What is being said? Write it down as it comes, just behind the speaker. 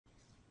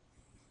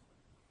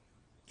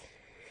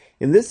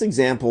In this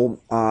example,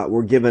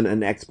 we're given an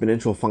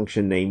exponential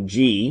function named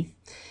g,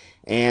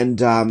 and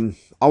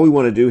all we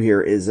want to do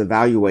here is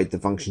evaluate the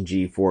function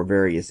g for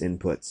various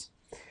inputs.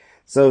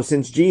 So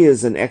since g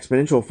is an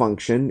exponential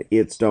function,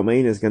 its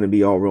domain is going to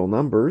be all real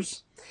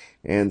numbers,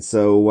 and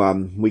so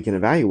we can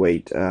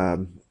evaluate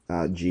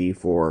g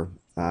for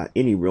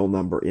any real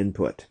number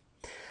input.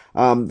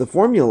 The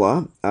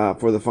formula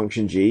for the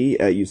function g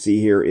you see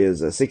here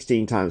is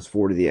 16 times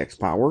 4 to the x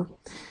power.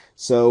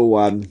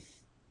 So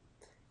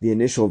the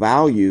initial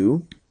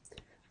value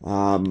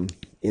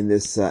in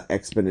this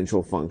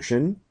exponential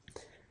function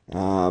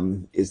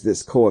is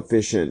this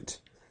coefficient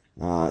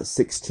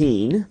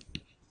 16,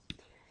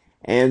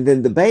 and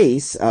then the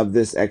base of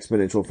this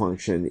exponential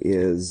function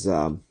is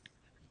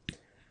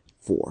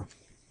 4.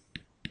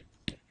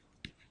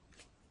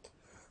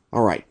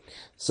 All right,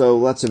 so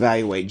let's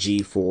evaluate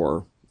g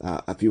for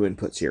a few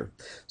inputs here.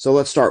 So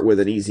let's start with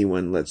an easy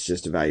one. Let's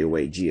just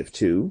evaluate g of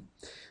 2.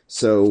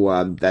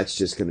 So that's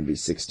just going to be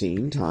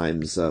 16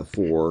 times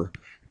 4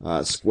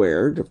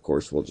 squared. Of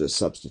course, we'll just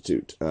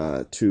substitute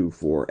 2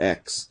 for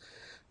x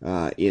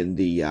in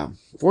the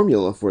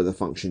formula for the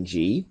function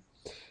g.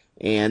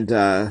 And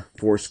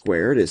 4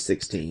 squared is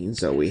 16,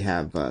 so we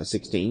have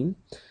 16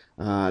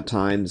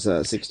 times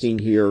 16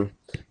 here,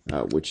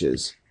 which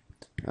is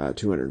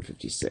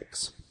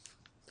 256.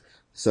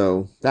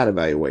 So that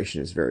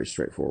evaluation is very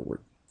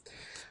straightforward.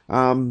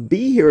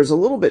 B here is a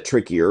little bit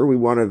trickier. We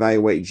want to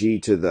evaluate g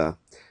to the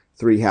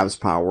 3/2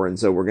 power, and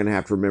so we're going to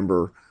have to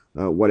remember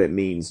what it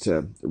means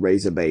to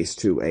raise a base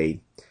to a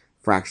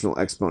fractional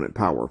exponent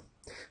power.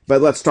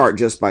 But let's start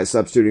just by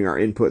substituting our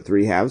input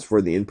 3/2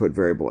 for the input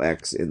variable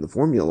x in the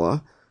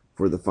formula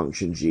for the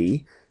function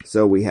g.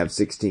 So we have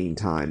 16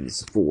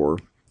 times 4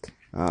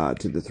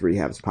 to the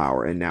 3/2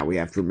 power, and now we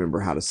have to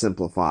remember how to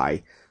simplify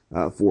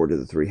 4 to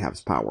the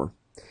 3/2 power.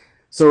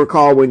 So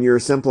recall, when you're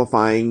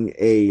simplifying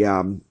a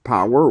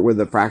power with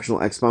a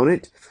fractional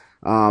exponent,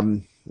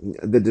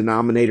 the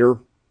denominator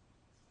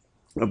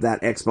of that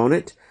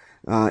exponent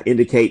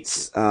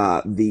indicates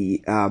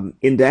the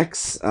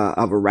index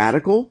of a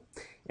radical,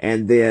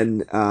 and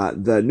then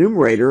the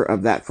numerator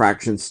of that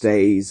fraction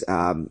stays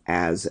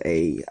as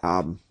a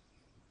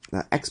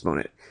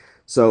exponent.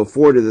 So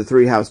 4 to the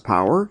 3/2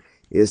 power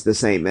is the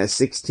same as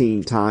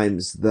 16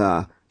 times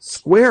the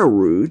square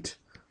root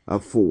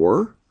of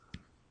 4.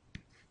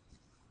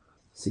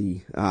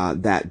 See,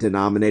 that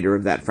denominator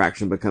of that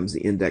fraction becomes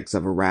the index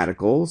of a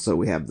radical, so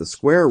we have the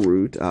square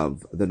root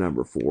of the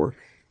number 4.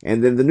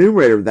 And then the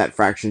numerator of that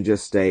fraction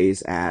just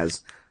stays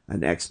as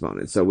an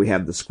exponent. So we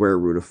have the square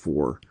root of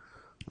 4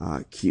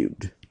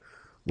 cubed.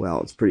 Well,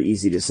 it's pretty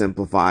easy to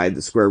simplify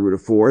the square root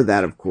of 4.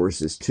 That, of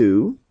course, is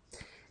 2.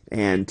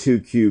 And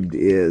 2 cubed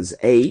is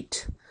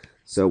 8.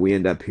 So we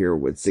end up here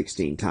with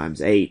 16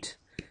 times 8.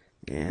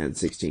 And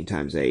 16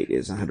 times 8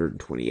 is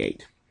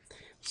 128.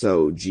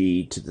 So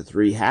g to the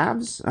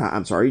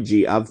 3/2,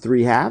 g of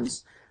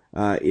 3/2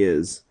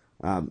 is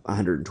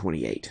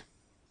 128.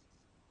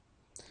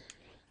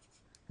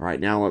 All right,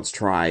 now let's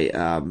try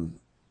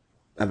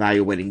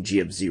evaluating g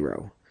of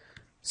 0.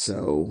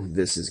 So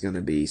this is going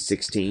to be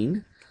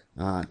 16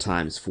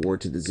 times 4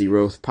 to the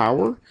 0th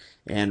power.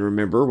 And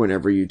remember,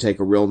 whenever you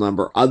take a real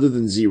number other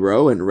than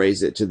 0 and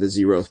raise it to the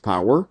 0th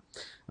power,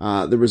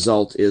 the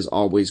result is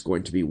always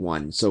going to be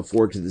 1. So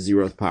 4 to the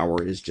 0th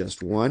power is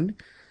just 1.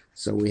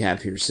 So we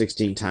have here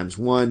 16 times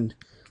 1,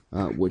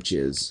 which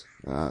is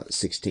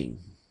 16.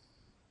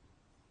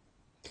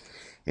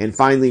 And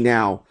finally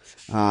now,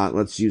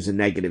 let's use a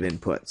negative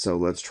input. So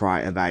let's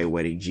try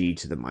evaluating g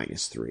to the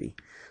 -3.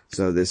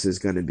 So this is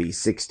going to be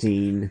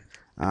 16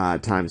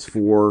 times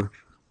 4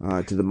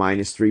 to the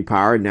 -3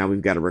 power. Now we've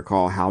got to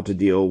recall how to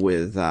deal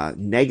with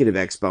negative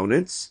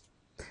exponents.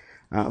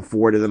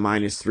 4 to the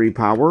 -3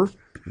 power,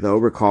 though,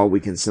 recall we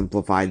can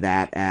simplify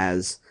that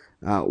as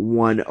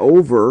 1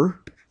 over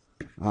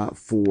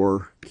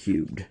 4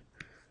 cubed.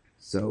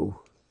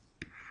 So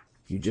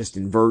you just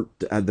invert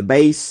the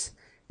base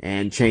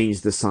and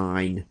change the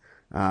sign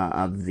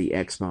of the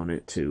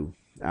exponent to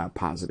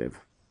positive.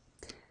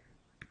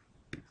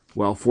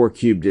 Well, 4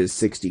 cubed is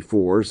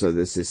 64, so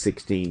this is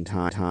 16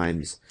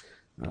 times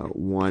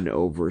 1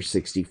 over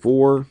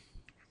 64.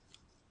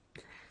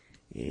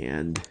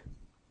 And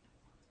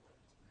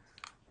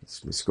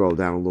let's scroll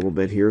down a little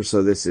bit here.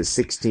 So this is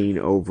 16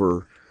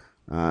 over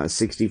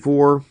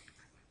 64.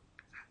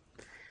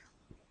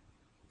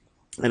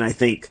 And I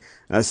think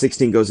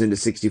 16 goes into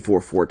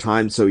 64 4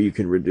 times, so you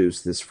can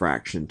reduce this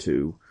fraction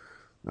to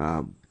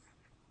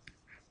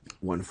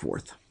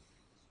 1/4.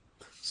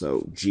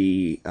 So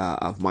g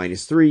of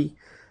 -3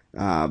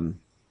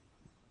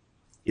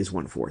 is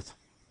 1/4.